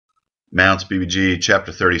Mounce, BBG,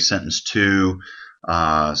 Chapter 30, Sentence 2,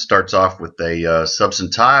 starts off with a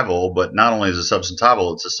substantival, but not only is it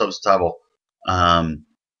substantival, it's a substantival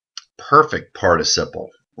perfect participle,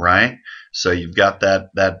 right? So you've got that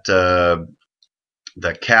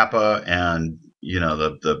kappa and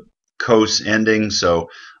the cos ending. So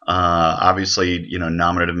obviously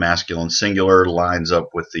nominative masculine singular lines up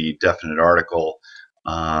with the definite article.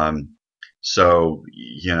 So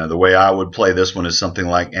the way I would play this one is something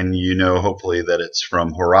like, and hopefully that it's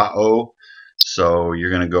from horao. So you're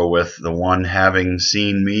going to go with the one having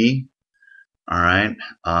seen me. All right,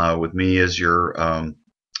 with me as your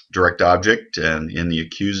direct object and in the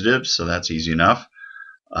accusative, so that's easy enough.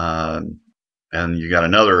 And you got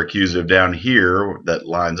another accusative down here that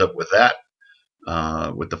lines up with that,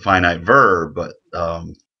 with the finite verb. But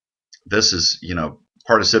this is,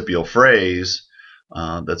 participial phrase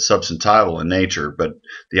that's substantival in nature. But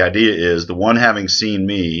the idea is the one having seen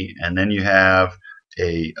me, and then you have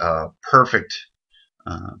a perfect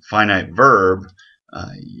finite verb,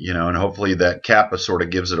 and hopefully that kappa sort of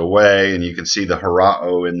gives it away, and you can see the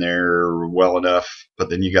horao in there well enough. But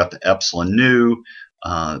then you got the epsilon nu,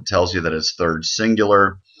 tells you that it's third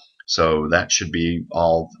singular, so that should be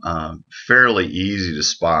all fairly easy to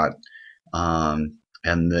spot. And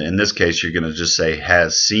in this case, you're going to just say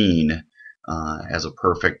has seen as a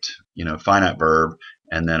perfect, finite verb,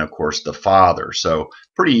 and then of course the father. So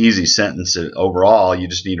pretty easy sentence overall. You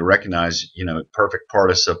just need to recognize, perfect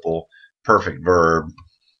participle, perfect verb,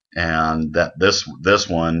 and that this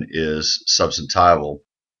one is substantival.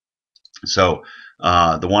 So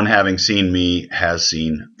the one having seen me has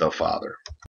seen the father.